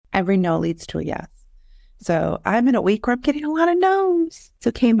every no leads to a yes. So I'm in a week where I'm getting a lot of no's. It's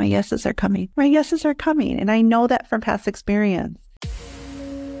okay. My yeses are coming. My yeses are coming. And I know that from past experience.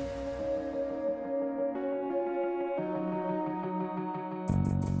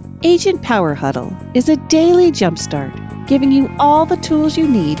 Agent Power Huddle is a daily jumpstart, giving you all the tools you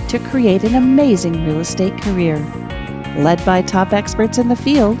need to create an amazing real estate career. Led by top experts in the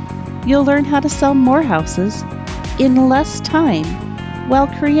field, you'll learn how to sell more houses in less time while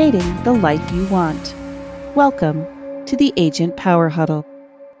creating the life you want. Welcome to the Agent Power Huddle.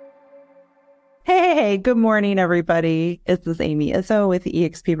 Hey, good morning, everybody. This is Amy Izzo with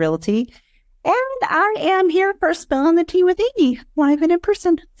eXp Realty. And I am here for Spillin the Tea with Amy, live and in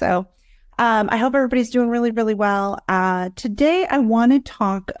person. So I hope everybody's doing really, really well. Today, I want to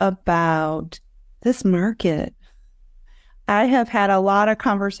talk about this market. I have had a lot of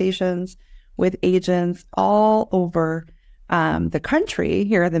conversations with agents all over the country,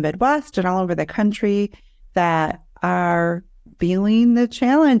 here in the Midwest and all over the country, that are feeling the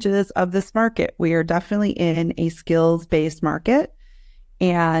challenges of this market. We are definitely in a skills-based market.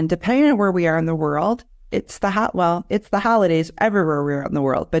 And depending on where we are in the world, it's the holidays everywhere we are in the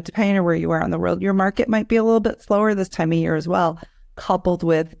world. But depending on where you are in the world, your market might be a little bit slower this time of year as well, coupled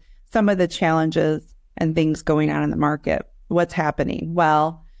with some of the challenges and things going on in the market. What's happening?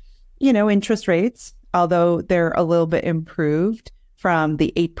 Well, interest rates, although they're a little bit improved from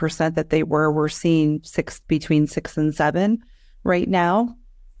the 8% that they were, we're seeing between 6 and 7 right now.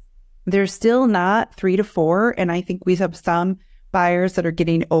 They're still not 3 to 4. And I think we have some buyers that are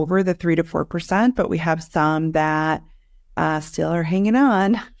getting over the 3 to 4%, but we have some that still are hanging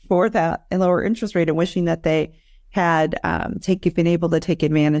on for that lower interest rate and wishing that they had been able to take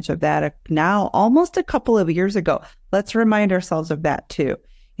advantage of that now almost a couple of years ago. Let's remind ourselves of that too.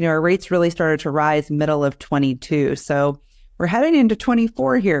 Our rates really started to rise middle of 22. So we're heading into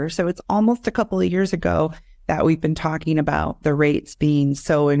 24 here. So it's almost a couple of years ago that we've been talking about the rates being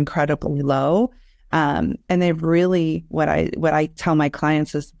so incredibly low. And they've really, what I tell my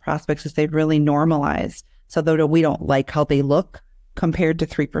clients as prospects is they've really normalized. So though we don't like how they look compared to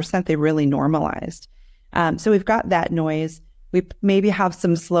 3%, they really normalized. So we've got that noise. We maybe have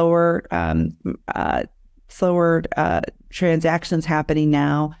some slower transactions happening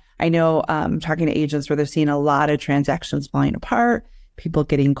now. I know I'm talking to agents where they're seeing a lot of transactions falling apart, people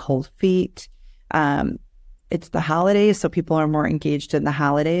getting cold feet. It's the holidays, so people are more engaged in the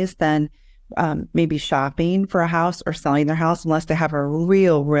holidays than maybe shopping for a house or selling their house unless they have a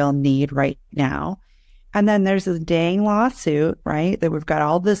real need right now. And then there's this dang lawsuit, right? That we've got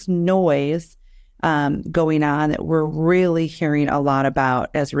all this noise going on that we're really hearing a lot about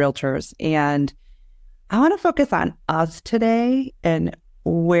as realtors. And I want to focus on us today and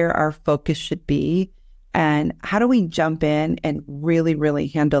where our focus should be and how do we jump in and really, really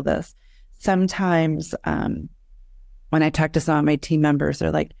handle this. Sometimes when I talk to some of my team members,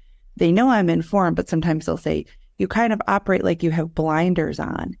 they're like, they know I'm informed, but sometimes they'll say, you kind of operate like you have blinders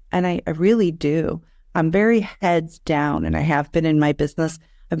on. And I really do. I'm very heads down, and I have been in my business.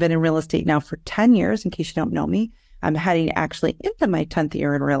 I've been in real estate now for 10 years, in case you don't know me. I'm heading actually into my 10th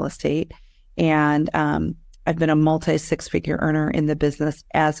year in real estate. And I've been a multi-six-figure earner in the business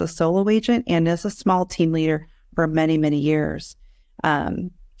as a solo agent and as a small team leader for many, many years.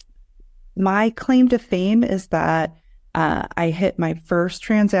 My claim to fame is that I hit my first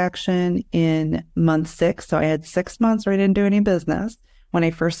transaction in month 6. So I had 6 months where I didn't do any business when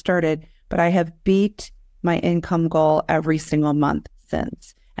I first started, but I have beat my income goal every single month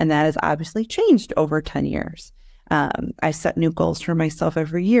since. And that has obviously changed over 10 years. I set new goals for myself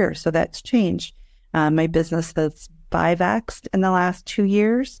every year. So that's changed. My business has 5x'd in the last 2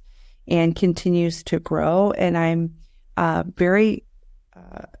 years and continues to grow. And I'm very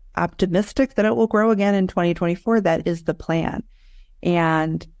optimistic that it will grow again in 2024. That is the plan.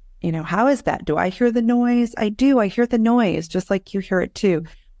 And, how is that? Do I hear the noise? I do. I hear the noise just like you hear it too.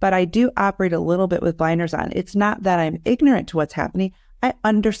 But I do operate a little bit with blinders on. It's not that I'm ignorant to what's happening. I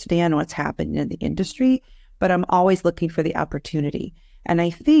understand what's happening in the industry, but I'm always looking for the opportunity. And I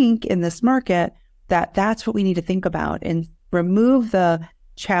think in this market that's what we need to think about and remove the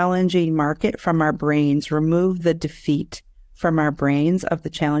challenging market from our brains, remove the defeat from our brains of the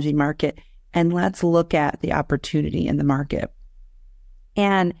challenging market, and let's look at the opportunity in the market.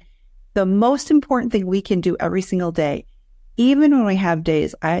 And the most important thing we can do every single day, even when we have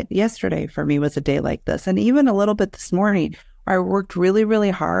days, yesterday for me was a day like this, and even a little bit this morning, where I worked really, really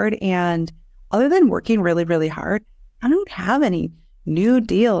hard. And other than working really, really hard, I don't have any new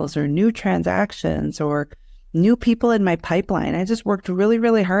deals or new transactions or new people in my pipeline. I just worked really,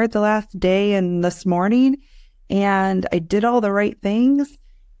 really hard the last day and this morning, and I did all the right things.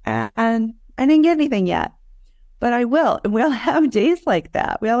 and I didn't get anything yet, but I will. And we'll have days like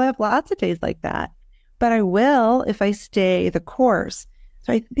that. We'll have lots of days like that, but I will if I stay the course.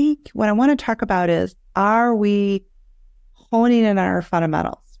 So I think what I want to talk about is, are we honing in on our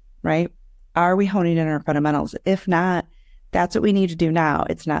fundamentals, right? Are we honing in on our fundamentals? If not, that's what we need to do now.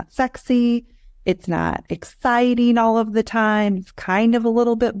 It's not sexy. It's not exciting all of the time. It's kind of a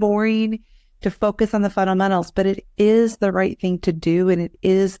little bit boring to focus on the fundamentals, but it is the right thing to do. And it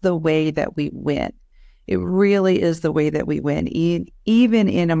is the way that we win. It really is the way that we win, even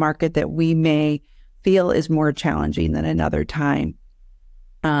in a market that we may feel is more challenging than another time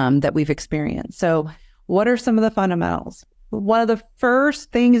that we've experienced. So what are some of the fundamentals? One of the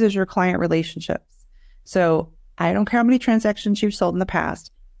first things is your client relationships. So I don't care how many transactions you've sold in the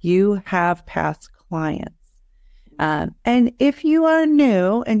past, you have past clients. And if you are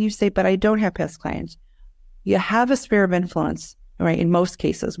new and you say, but I don't have past clients, you have a sphere of influence, right? In most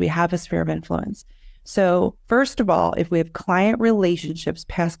cases, we have a sphere of influence. So first of all, if we have client relationships,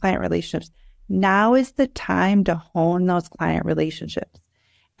 past client relationships, now is the time to hone those client relationships.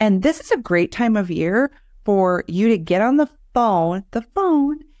 And this is a great time of year for you to get on the phone,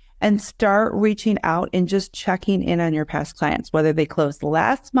 and start reaching out and just checking in on your past clients, whether they closed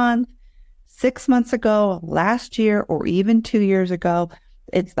last month, 6 months ago, last year, or even 2 years ago.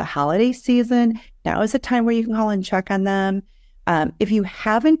 It's the holiday season. Now is a time where you can call and check on them. If you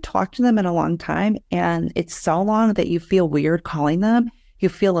haven't talked to them in a long time and it's so long that you feel weird calling them, you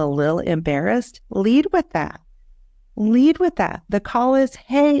feel a little embarrassed, lead with that. Lead with that. The call is,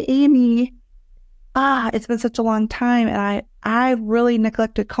 hey, Amy, it's been such a long time and I really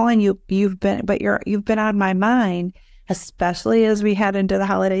neglected calling you. You've been on my mind, especially as we head into the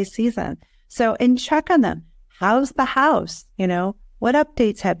holiday season. So, and check on them. How's the house? What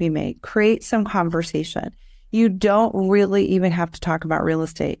updates have you made? Create some conversation. You don't really even have to talk about real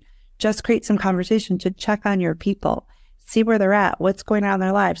estate. Just create some conversation to check on your people. See where they're at, what's going on in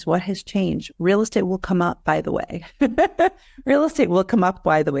their lives, what has changed. Real estate will come up, by the way. Real estate will come up,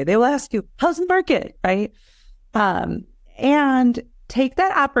 by the way. They will ask you, how's the market, right? And take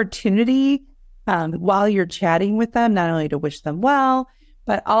that opportunity while you're chatting with them, not only to wish them well,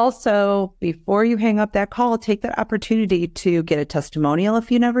 but also before you hang up that call, take that opportunity to get a testimonial if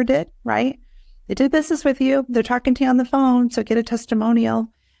you never did, right? They did business with you. They're talking to you on the phone, so get a testimonial.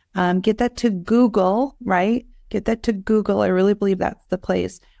 Get that to Google, right? Get that to Google. I really believe that's the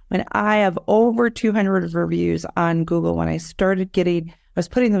place. When I have over 200 reviews on Google, when I was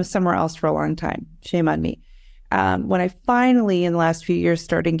putting them somewhere else for a long time. Shame on me. When I finally, in the last few years,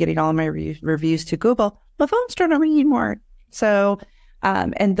 started getting all my reviews to Google, my phone started ringing more. So,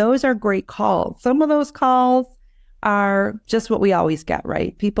 and those are great calls. Some of those calls are just what we always get,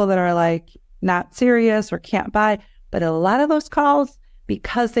 right? People that are like not serious or can't buy. But a lot of those calls,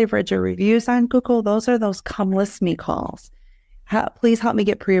 because they've read your reviews on Google, those are those come list me calls. Please help me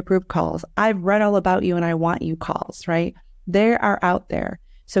get pre-approved calls. I've read all about you and I want you calls, right? They are out there.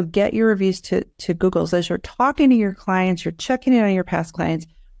 So get your reviews to Google. So as you're talking to your clients, you're checking in on your past clients,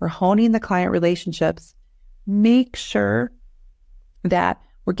 we're honing the client relationships. Make sure that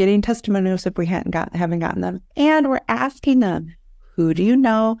we're getting testimonials if we haven't gotten them. And we're asking them, who do you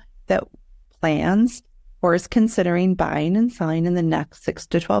know that plans or is considering buying and selling in the next 6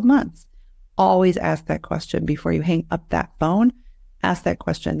 to 12 months? Always ask that question before you hang up that phone. Ask that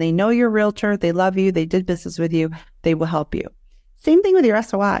question. They know you're a realtor. They love you. They did business with you. They will help you. Same thing with your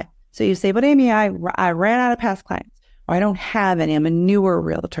SOI. So you say, but Amy, I ran out of past clients, or I don't have any. I'm a newer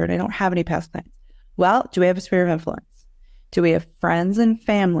realtor and I don't have any past clients. Well, do we have a sphere of influence? Do we have friends and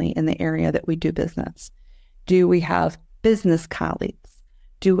family in the area that we do business? Do we have business colleagues?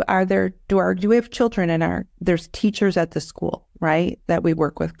 Do we have children there's teachers at the school, right? That we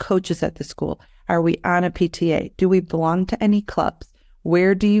work with, coaches at the school. Are we on a PTA? Do we belong to any clubs?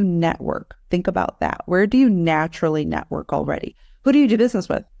 Where do you network? Think about that. Where do you naturally network already? Who do you do business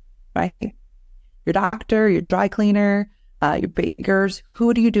with, right? Your doctor, your dry cleaner, your bakers.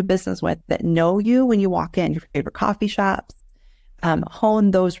 Who do you do business with that know you when you walk in? Your favorite coffee shops.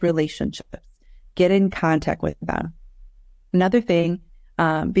 Hone those relationships. Get in contact with them. Another thing,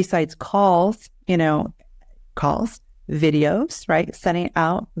 besides calls, videos, right? Sending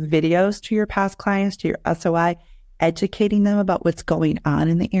out videos to your past clients, to your SOI, educating them about what's going on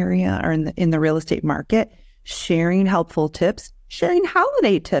in the area or in the real estate market, sharing helpful tips, sharing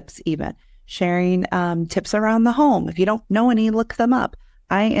holiday tips even, sharing tips around the home. If you don't know any, look them up.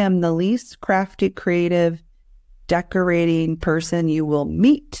 I am the least crafty, creative, decorating person you will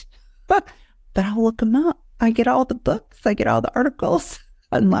meet, but I'll look them up. I get all the books, I get all the articles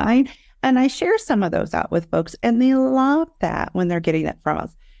online, and I share some of those out with folks, and they love that when they're getting it from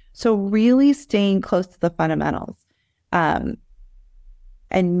us. So really staying close to the fundamentals, and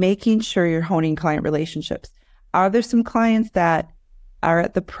making sure you're honing client relationships. Are there some clients that are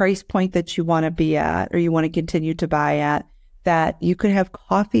at the price point that you want to be at, or you want to continue to buy at, that you could have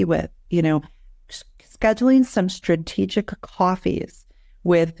coffee with? Scheduling some strategic coffees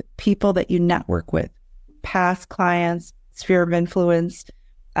with people that you network with, past clients, sphere of influence,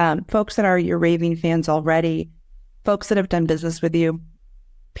 folks that are your raving fans already, folks that have done business with you,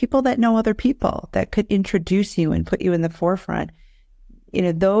 people that know other people that could introduce you and put you in the forefront.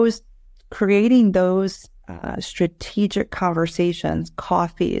 Creating those strategic conversations,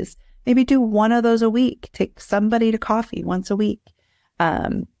 coffees, maybe do one of those a week. Take somebody to coffee once a week,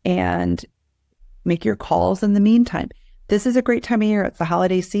 and make your calls in the meantime. This is a great time of year. It's the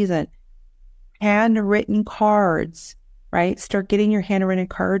holiday season. Handwritten cards, right? Start getting your handwritten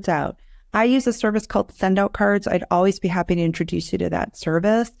cards out. I use a service called Send Out Cards. I'd always be happy to introduce you to that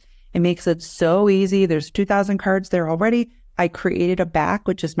service. It makes it so easy. There's 2,000 cards there already. I created a back,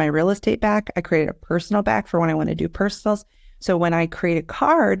 which is my real estate back. I created a personal back for when I want to do personals. So when I create a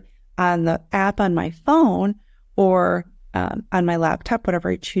card on the app on my phone or on my laptop, whatever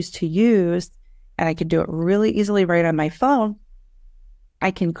I choose to use, and I can do it really easily right on my phone, I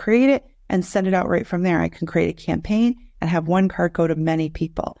can create it and send it out right from there. I can create a campaign and have one card go to many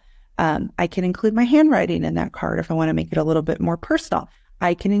people. I can include my handwriting in that card if I want to make it a little bit more personal.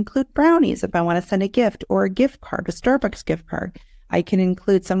 I can include brownies if I want to send a gift, or a gift card, a Starbucks gift card. I can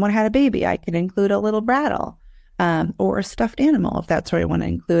include someone had a baby. I can include a little rattle, or a stuffed animal if that's what I want to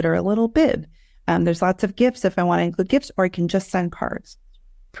include, or a little bib. There's lots of gifts if I want to include gifts, or I can just send cards.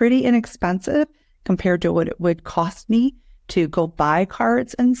 Pretty inexpensive compared to what it would cost me to go buy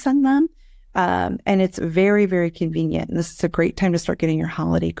cards and send them. And it's very, very convenient. And this is a great time to start getting your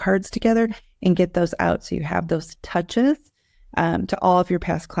holiday cards together and get those out so you have those touches to all of your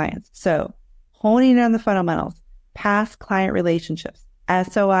past clients. So honing in on the fundamentals, past client relationships,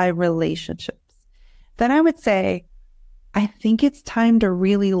 SOI relationships. Then I would say, I think it's time to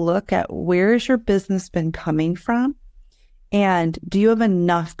really look at where's your business been coming from, and do you have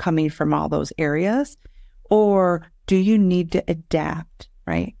enough coming from all those areas, or do you need to adapt,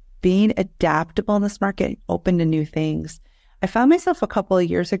 right? Being adaptable in this market, open to new things. I found myself a couple of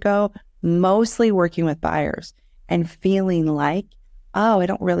years ago mostly working with buyers and feeling like, oh, I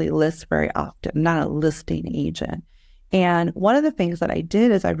don't really list very often. I'm not a listing agent. And one of the things that I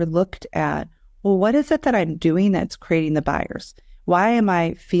did is I looked at, well, what is it that I'm doing that's creating the buyers? Why am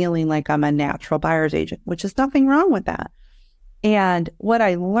I feeling like I'm a natural buyer's agent, which is nothing wrong with that. And what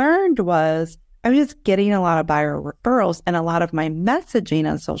I learned was I was just getting a lot of buyer referrals, and a lot of my messaging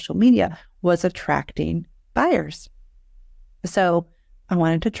on social media was attracting buyers. So I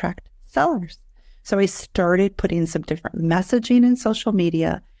wanted to attract sellers. So I started putting some different messaging in social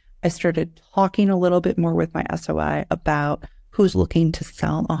media. I started talking a little bit more with my SOI about who's looking to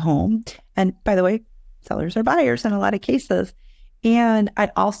sell a home. And by the way, sellers are buyers in a lot of cases. And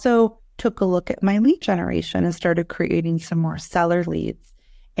I also took a look at my lead generation and started creating some more seller leads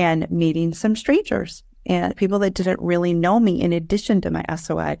and meeting some strangers and people that didn't really know me in addition to my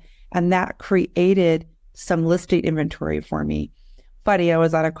SOI. And that created some listing inventory for me. Funny, I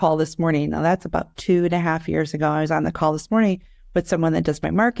was on a call this morning. Now that's about 2.5 years ago. I was on the call this morning with someone that does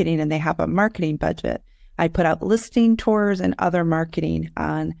my marketing, and they have a marketing budget. I put out listing tours and other marketing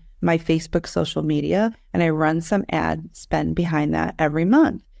on my Facebook social media, and I run some ad spend behind that every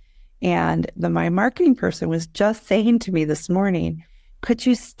month. And my marketing person was just saying to me this morning, could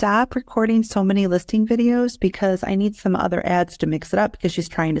you stop recording so many listing videos, because I need some other ads to mix it up, because she's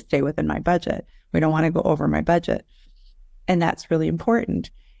trying to stay within my budget. We don't want to go over my budget. And that's really important.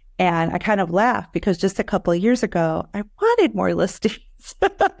 And I kind of laughed, because just a couple of years ago, I wanted more listings.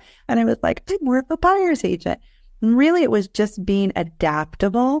 And I was like, I'm more of a buyer's agent. And really, it was just being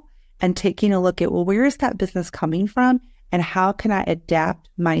adaptable and taking a look at, well, where is that business coming from? And how can I adapt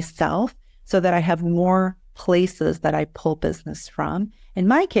myself so that I have more places that I pull business from? In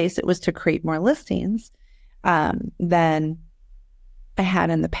my case, it was to create more listings than I had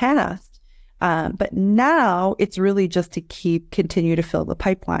in the past. But now it's really just to continue to fill the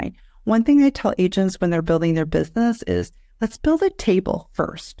pipeline. One thing I tell agents when they're building their business is, let's build a table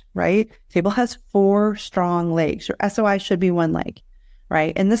first, right? Table has 4 strong legs. Your SOI should be 1 leg,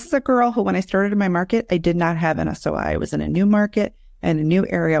 right? And this is a girl who, when I started in my market, I did not have an SOI. I was in a new market and a new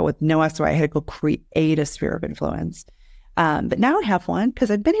area with no SOI. I had to go create a sphere of influence. But now I have one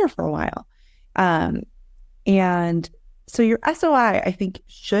because I've been here for a while. And so your SOI, I think,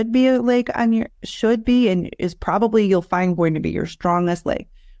 should be a leg and is probably, you'll find, going to be your strongest leg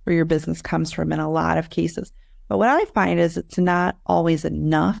where your business comes from in a lot of cases. But what I find is it's not always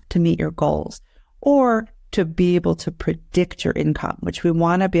enough to meet your goals or to be able to predict your income, which we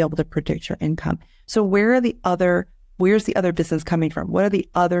want to be able to predict your income. So where's the other business coming from? What are the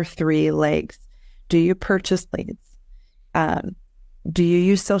other three legs? Do you purchase leads? Do you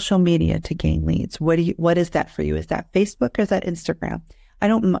use social media to gain leads? What is that for you? Is that Facebook or is that Instagram?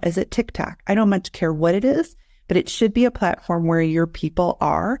 Is it TikTok? I don't much care what it is, but it should be a platform where your people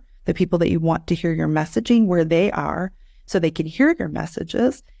are, the people that you want to hear your messaging, where they are, so they can hear your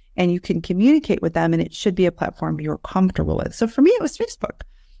messages and you can communicate with them. And it should be a platform you're comfortable with. So for me, it was Facebook.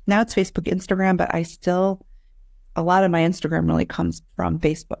 Now it's Facebook, Instagram, but a lot of my Instagram really comes from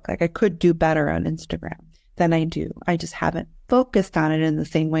Facebook. Like I could do better on Instagram than I do. I just haven't focused on it in the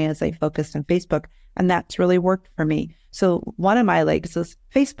same way as I focused on Facebook. And that's really worked for me. So one of my legs is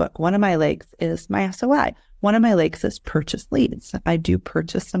Facebook. One of my legs is my SOI. One of my legs is purchase leads. I do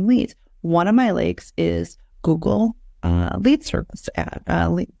purchase some leads. One of my legs is Google lead service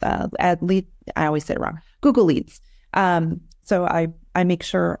ad lead. I always say it wrong. Google Leads. So I make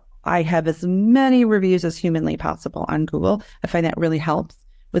sure I have as many reviews as humanly possible on Google. I find that really helps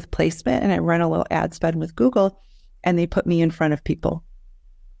with placement, and I run a little ad spend with Google, and they put me in front of people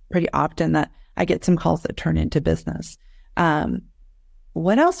pretty often that I get some calls that turn into business.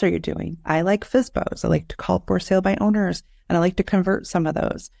 What else are you doing? I like FSBOs. I like to call for sale by owners, and I like to convert some of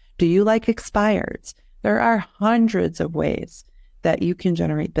those. Do you like expireds? There are hundreds of ways that you can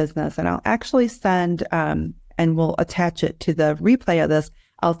generate business, and I'll actually send, and we'll attach it to the replay of this.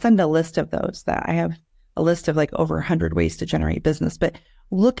 I'll send a list of those. That I have a list of like over 100 ways to generate business. But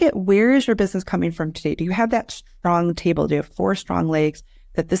look at, where is your business coming from today? Do you have that strong table? Do you have 4 strong legs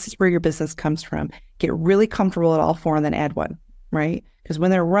that this is where your business comes from? Get really comfortable at all 4 and then add one, right? Because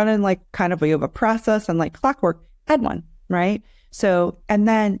when they're running like kind of, you have a process and like clockwork, add one, right? So, and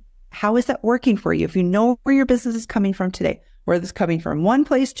then how is that working for you? If you know where your business is coming from today, where it's coming from, 1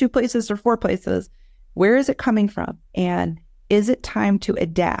 place, 2 places, or 4 places, where is it coming from? And is it time to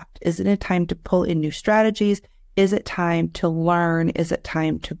adapt? Is it a time to pull in new strategies? Is it time to learn? Is it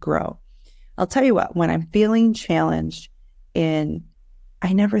time to grow? I'll tell you what, when I'm feeling challenged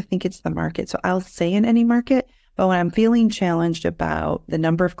I never think it's the market. So I'll say in any market, but when I'm feeling challenged about the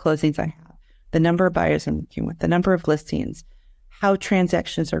number of closings I have, the number of buyers I'm working with, the number of listings, how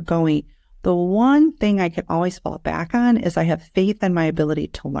transactions are going, the one thing I can always fall back on is I have faith in my ability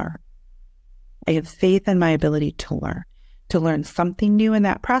to learn. I have faith in my ability to learn something new in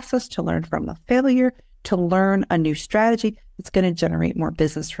that process, to learn from a failure, to learn a new strategy that's going to generate more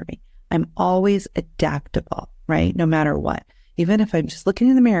business for me. I'm always adaptable, right? No matter what. Even if I'm just looking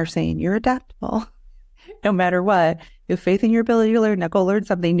in the mirror saying, you're adaptable, no matter what, you have faith in your ability to learn. Now go learn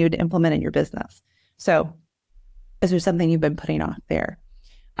something new to implement in your business. So is there something you've been putting off there?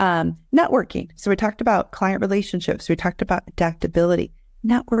 Networking. So we talked about client relationships. We talked about adaptability.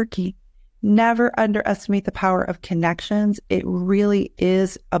 Networking. Never underestimate the power of connections. It really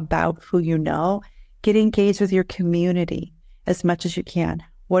is about who you know. Get engaged with your community as much as you can.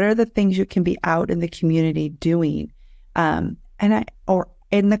 What are the things you can be out in the community doing? Or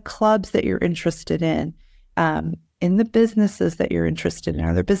in the clubs that you're interested in the businesses that you're interested in.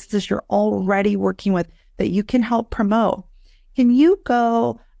 Are there businesses you're already working with that you can help promote? Can you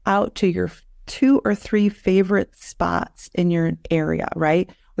go out to your 2 or 3 favorite spots in your area, right?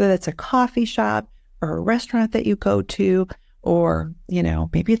 Whether that's a coffee shop or a restaurant that you go to, or,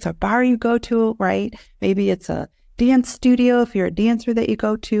 maybe it's a bar you go to, right? Maybe it's a dance studio if you're a dancer that you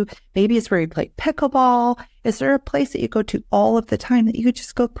go to. Maybe it's where you play pickleball. Is there a place that you go to all of the time that you could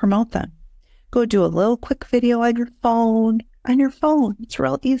just go promote them? Go do a little quick video on your phone. It's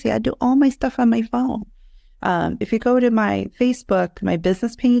real easy. I do all my stuff on my phone. If you go to my Facebook, my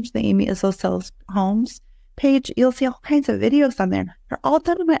business page, the Amy Izzo Sells Homes page, you'll see all kinds of videos on there. They're all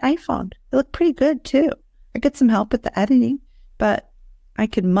done on my iPhone. They look pretty good too. I get some help with the editing, but I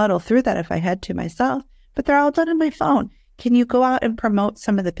could muddle through that if I had to myself, but they're all done on my phone. Can you go out and promote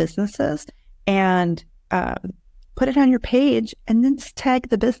some of the businesses and put it on your page and then tag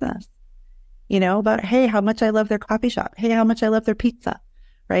the business, about, hey, how much I love their coffee shop. Hey, how much I love their pizza,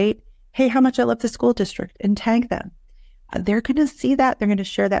 right? Hey, how much I love the school district, and tag them. They're going to see that. They're going to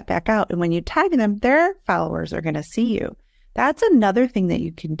share that back out. And when you tag them, their followers are going to see you. That's another thing that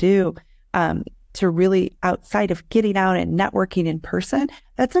you can do to really, outside of getting out and networking in person.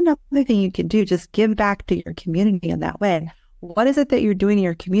 That's another thing you can do. Just give back to your community in that way. What is it that you're doing in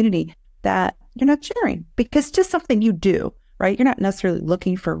your community that you're not sharing? Because it's just something you do, right? You're not necessarily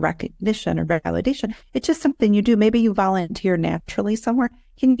looking for recognition or validation. It's just something you do. Maybe you volunteer naturally somewhere.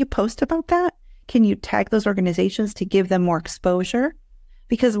 Can you post about that? Can you tag those organizations to give them more exposure?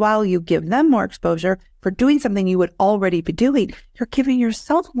 Because while you give them more exposure for doing something you would already be doing, you're giving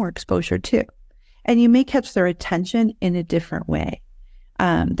yourself more exposure too. And you may catch their attention in a different way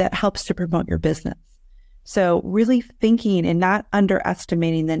that helps to promote your business. So really thinking and not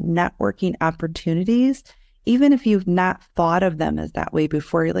underestimating the networking opportunities, even if you've not thought of them as that way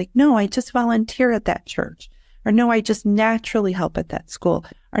before. You're like, no, I just volunteer at that church. Or no, I just naturally help at that school.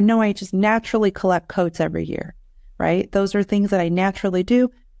 Or no, I just naturally collect coats every year, right? Those are things that I naturally do.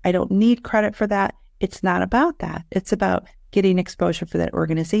 I don't need credit for that. It's not about that. It's about getting exposure for that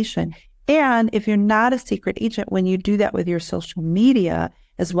organization. And if you're not a secret agent, when you do that with your social media,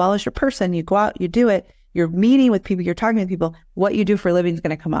 as well as your person, you go out, you do it, you're meeting with people, you're talking to people, what you do for a living is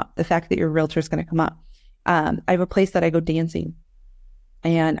going to come up. The fact that you're a realtor is going to come up. I have a place that I go dancing,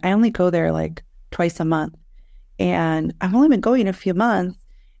 and I only go there like twice a month. And I've only been going a few months.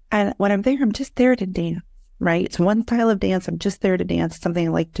 And when I'm there, I'm just there to dance, right? It's one style of dance. I'm just there to dance, something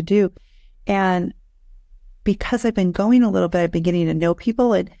I like to do. And because I've been going a little bit, I've been getting to know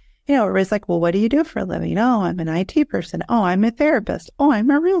people. And, everybody's like, well, what do you do for a living? Oh, I'm an IT person. Oh, I'm a therapist. Oh,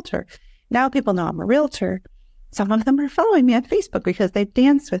 I'm a realtor. Now people know I'm a realtor. Some of them are following me on Facebook because they've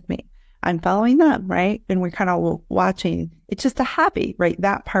danced with me. I'm following them, right? And we're kind of watching. It's just a hobby, right?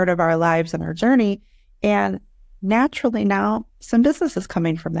 That part of our lives and our journey. And naturally now some business is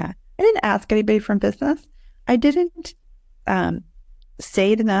coming from that. I didn't ask anybody from business. I didn't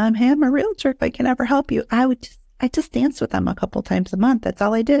say to them, hey, I'm a realtor, if I can ever help you. I just danced with them a couple times a month. That's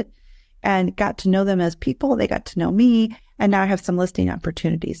all I did. And got to know them as people. They got to know me. And now I have some listing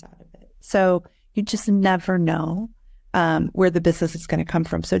opportunities out of it. So you just never know where the business is going to come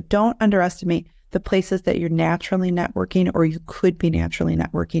from. So don't underestimate the places that you're naturally networking, or you could be naturally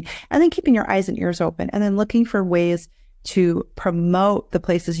networking, and then keeping your eyes and ears open, and then looking for ways to promote the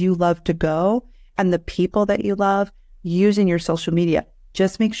places you love to go and the people that you love using your social media.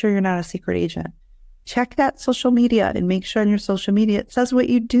 Just make sure you're not a secret agent. Check that social media and make sure on your social media it says what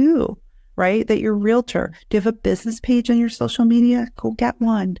you do, right? That you're a realtor. Do you have a business page on your social media? Go get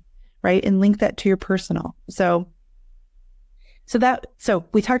one, right? And link that to your personal. So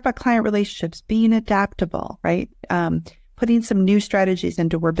we talked about client relationships, being adaptable, right? Putting some new strategies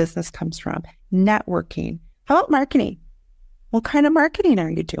into where business comes from, networking. How about marketing? What kind of marketing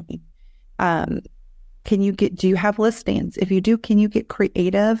are you doing? Do you have listings? If you do, can you get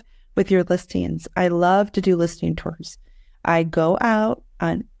creative with your listings? I love to do listing tours. I go out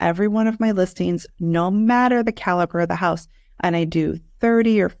on every one of my listings, no matter the caliber of the house, and I do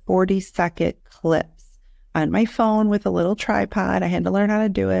 30 or 40-second clips on my phone with a little tripod. I had to learn how to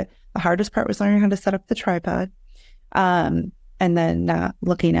do it. The hardest part was learning how to set up the tripod, and then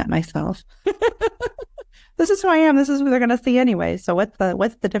looking at myself. This is who I am. This is who they're going to see anyway. So what's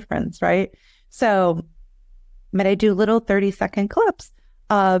the difference, right? But I do little 30-second clips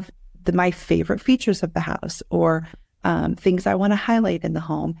of my favorite features of the house, or things I want to highlight in the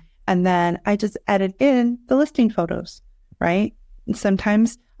home. And then I just edit in the listing photos, right? And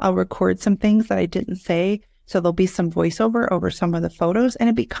sometimes I'll record some things that I didn't say. So there'll be some voiceover over some of the photos, and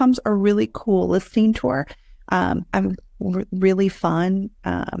it becomes a really cool listing tour. Really fun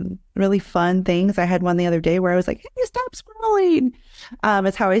things. I had one the other day where I was like, hey, stop scrolling.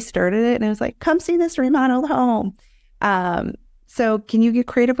 It's how I started it. And I was like, come see this remodeled home. So can you get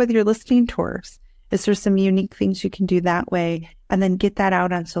creative with your listing tours? Is there some unique things you can do that way? And then get that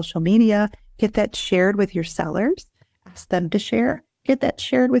out on social media, get that shared with your sellers, ask them to share, get that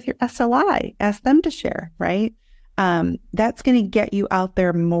shared with your SLI, ask them to share, right? That's going to get you out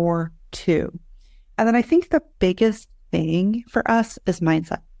there more too. And then I think the biggest thing for us is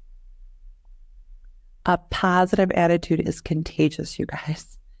mindset. A positive attitude is contagious, you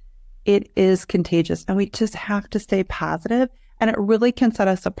guys. It is contagious, and we just have to stay positive, and it really can set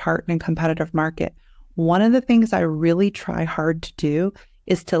us apart in a competitive market. One of the things I really try hard to do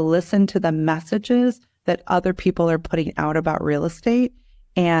is to listen to the messages that other people are putting out about real estate,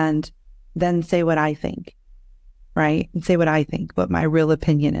 and then say what I think, right? And say what I think, what my real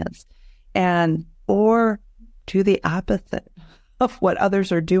opinion is. Or do the opposite of what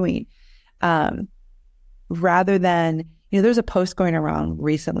others are doing. Rather than, there's a post going around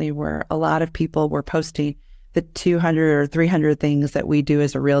recently where a lot of people were posting the 200 or 300 things that we do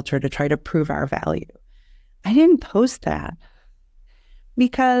as a realtor to try to prove our value. I didn't post that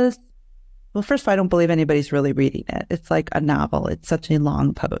because, well, first of all, I don't believe anybody's really reading it. It's like a novel. It's such a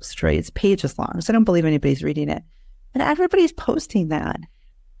long post, right? It's pages long. So I don't believe anybody's reading it. But everybody's posting that.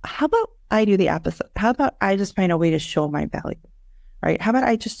 How about I do the opposite? How about I just find a way to show my value, right? How about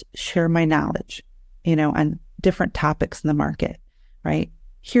I just share my knowledge, on different topics in the market, right?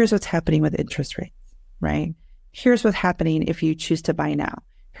 Here's what's happening with interest rates, right? Here's what's happening if you choose to buy now.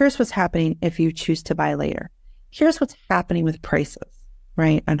 Here's what's happening if you choose to buy later. Here's what's happening with prices,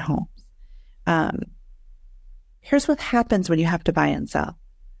 right, on homes. Here's what happens when you have to buy and sell,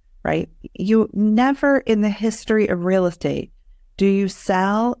 right? You never in the history of real estate do you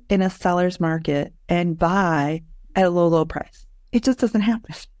sell in a seller's market and buy at a low, low price. It just doesn't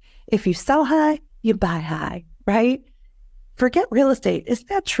happen. If you sell high, you buy high, right? Forget real estate. Isn't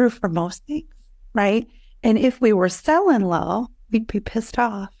that true for most things, right? And if we were selling low, we'd be pissed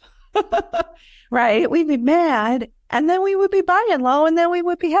off, right? We'd be mad, and then we would be buying low, and then we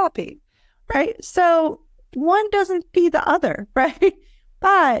would be happy, right? So one doesn't be the other, right?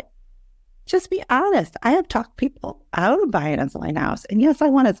 But just be honest. I have talked people out of buying and selling house. And yes, I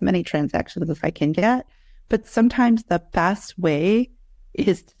want as many transactions as I can get. But sometimes the best way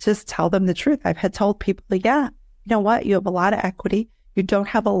is to just tell them the truth. I've had told people, yeah, you know what? You have a lot of equity. You don't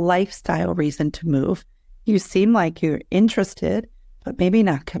have a lifestyle reason to move. You seem like you're interested, but maybe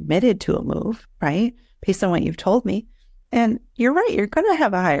not committed to a move, right? Based on what you've told me. And you're right. You're going to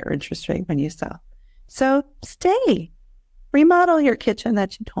have a higher interest rate when you sell. So stay. Remodel your kitchen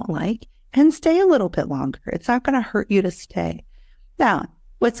that you don't like and stay a little bit longer. It's not going to hurt you to stay. Now,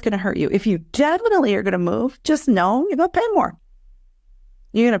 what's going to hurt you? If you definitely are going to move, just know you're going to pay more.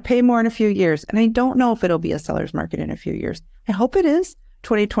 You're going to pay more in a few years. And I don't know if it'll be a seller's market in a few years. I hope it is.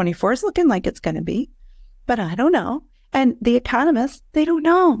 2024 is looking like it's going to be, but I don't know. And the economists, they don't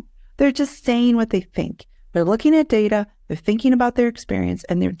know. They're just saying what they think. They're looking at data, they're thinking about their experience,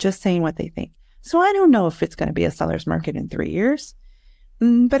 and they're just saying what they think. So I don't know if it's going to be a seller's market in 3 years,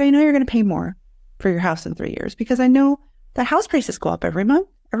 but I know you're going to pay more for your house in 3 years because I know that house prices go up every month,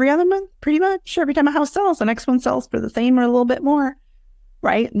 every other month, pretty much. Every time a house sells, the next one sells for the same or a little bit more,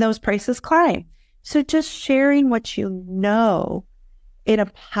 right? And those prices climb. So just sharing what you know in a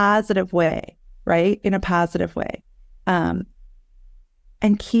positive way, right? In a positive way.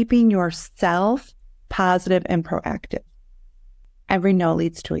 And keeping yourself positive and proactive. Every no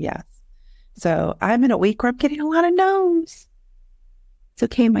leads to a yes. So I'm in a week where I'm getting a lot of no's. It's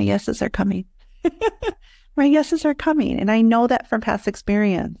okay. My yeses are coming. My yeses are coming. And I know that from past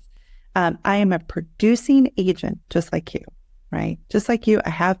experience. I am a producing agent, just like you, right? Just like you, I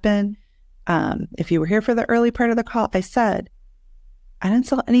have been. If you were here for the early part of the call, I said, I didn't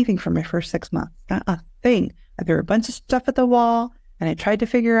sell anything for my first 6 months. Not a thing. I threw a bunch of stuff at the wall and I tried to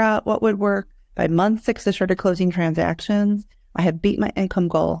figure out what would work. By month 6, I started closing transactions. I have beat my income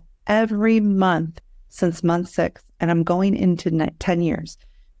goal every month since month 6, and I'm going into 10 years.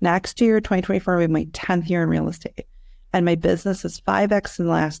 Next year, 2024, will be my 10th year in real estate. And my business is 5x in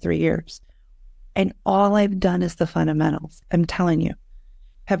the last 3 years. And all I've done is the fundamentals. I'm telling you.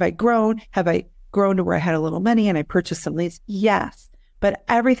 Have I grown? Have I grown to where I had a little money and I purchased some leads? Yes. But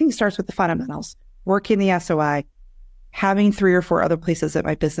everything starts with the fundamentals. Working the SOI, having 3 or 4 other places that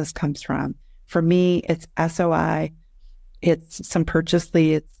my business comes from. For me, it's SOI, it's some purchase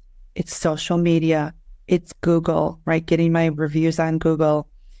leads, it's social media, it's Google, right? Getting my reviews on Google.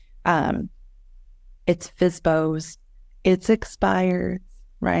 It's FSBOs, it's expired,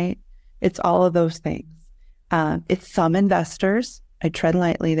 right? It's all of those things. It's some investors. I tread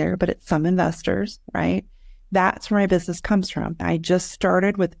lightly there, but it's some investors, right? That's where my business comes from. I just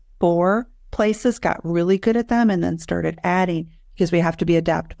started with 4 places, got really good at them, and then started adding because we have to be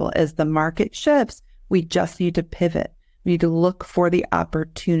adaptable. As the market shifts, we just need to pivot. We need to look for the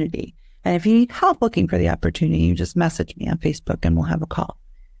opportunity. And if you need help looking for the opportunity, you just message me on Facebook and we'll have a call.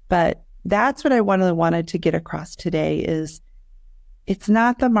 But that's what I wanted to get across today is it's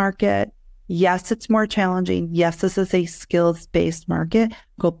not the market. Yes, it's more challenging. Yes, this is a skills-based market.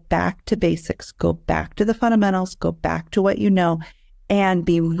 Go back to basics. Go back to the fundamentals. Go back to what you know and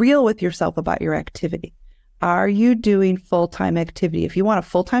be real with yourself about your activity. Are you doing full-time activity? If you want a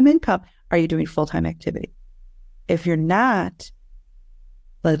full-time income, are you doing full-time activity? If you're not,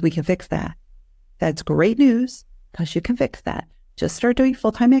 we can fix that. That's great news because you can fix that. Just start doing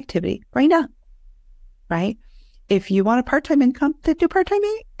full-time activity right now, right? If you want a part-time income, then do part-time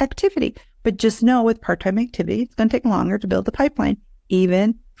activity. But just know with part-time activity, it's going to take longer to build the pipeline,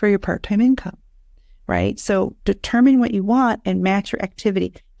 even for your part-time income, right? So determine what you want and match your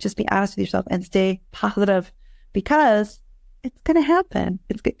activity. Just be honest with yourself and stay positive because it's going to happen.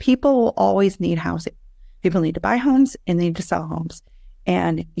 People will always need housing. People need to buy homes and they need to sell homes.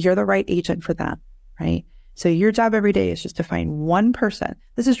 And you're the right agent for them, right? So your job every day is just to find one person.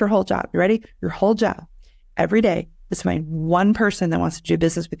 This is your whole job. You ready? Your whole job every day is to find one person that wants to do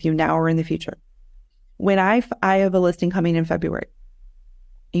business with you now or in the future. When I have a listing coming in February,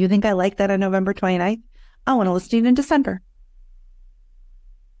 you think I like that on November 29th? I want a listing in December.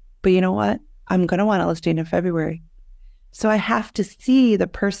 But you know what? I'm going to want a listing in February. So I have to see the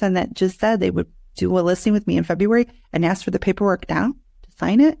person that just said they would do a listing with me in February and ask for the paperwork now to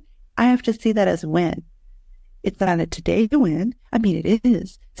sign it. I have to see that as a win. It's not a today win. I mean, it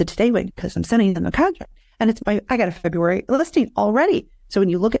is. It's a today win because I'm sending them a contract. And I got a February listing already. So when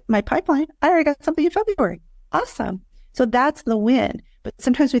you look at my pipeline, I already got something in February. Awesome. So that's the win. But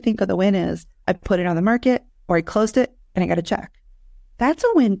sometimes we think of the win as I put it on the market or I closed it and I got a check. That's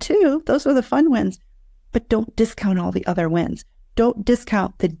a win too. Those are the fun wins. But don't discount all the other wins. Don't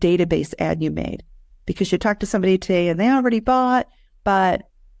discount the database ad you made because you talked to somebody today and they already bought, but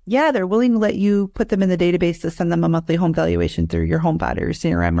yeah, they're willing to let you put them in the database to send them a monthly home valuation through your HomeBot or your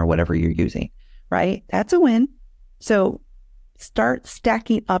CRM or whatever you're using, right? That's a win. So start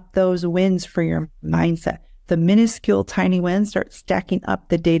stacking up those wins for your mindset. The minuscule, tiny wins, start stacking up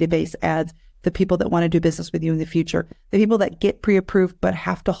the database ads, the people that want to do business with you in the future, the people that get pre-approved but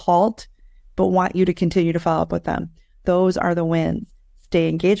have to halt, but want you to continue to follow up with them. Those are the wins. Stay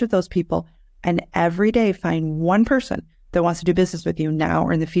engaged with those people and every day find one person that wants to do business with you now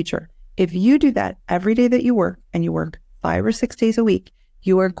or in the future. If you do that every day that you work and you work 5 or 6 days a week,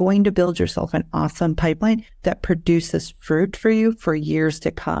 you are going to build yourself an awesome pipeline that produces fruit for you for years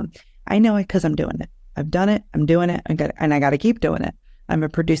to come. I know it because I'm doing it. I've done it. I'm doing it. And I got to keep doing it. I'm a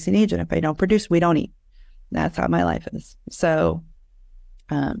producing agent. If I don't produce, we don't eat. That's how my life is. So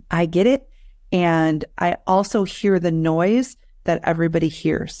I get it. And I also hear the noise that everybody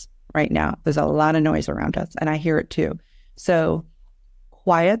hears right now. There's a lot of noise around us and I hear it too. So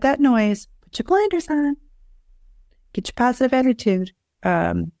quiet that noise, put your blinders on, get your positive attitude,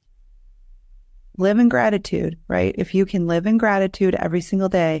 live in gratitude, right? If you can live in gratitude every single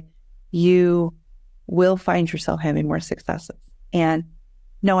day, you will find yourself having more successes. And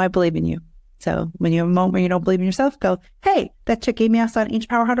no, I believe in you. So when you have a moment where you don't believe in yourself, go, hey, that chick gave me asked on Agent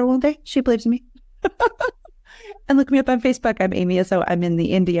Power Huddle one day. She believes in me. And look me up on Facebook. I'm Amy Izzo. I'm in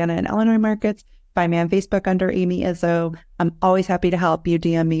the Indiana and Illinois markets. Find me on Facebook under Amy Izzo. I'm always happy to help you.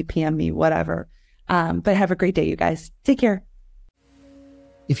 DM me, PM me, whatever. But have a great day, you guys. Take care.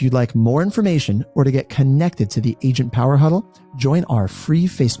 If you'd like more information or to get connected to the Agent Power Huddle, join our free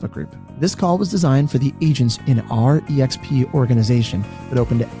Facebook group. This call was designed for the agents in our EXP organization, but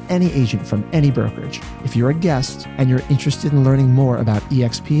open to any agent from any brokerage. If you're a guest and you're interested in learning more about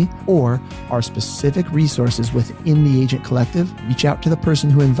EXP or our specific resources within the Agent Collective, reach out to the person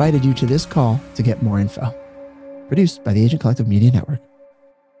who invited you to this call to get more info. Produced by the Agent Collective Media Network.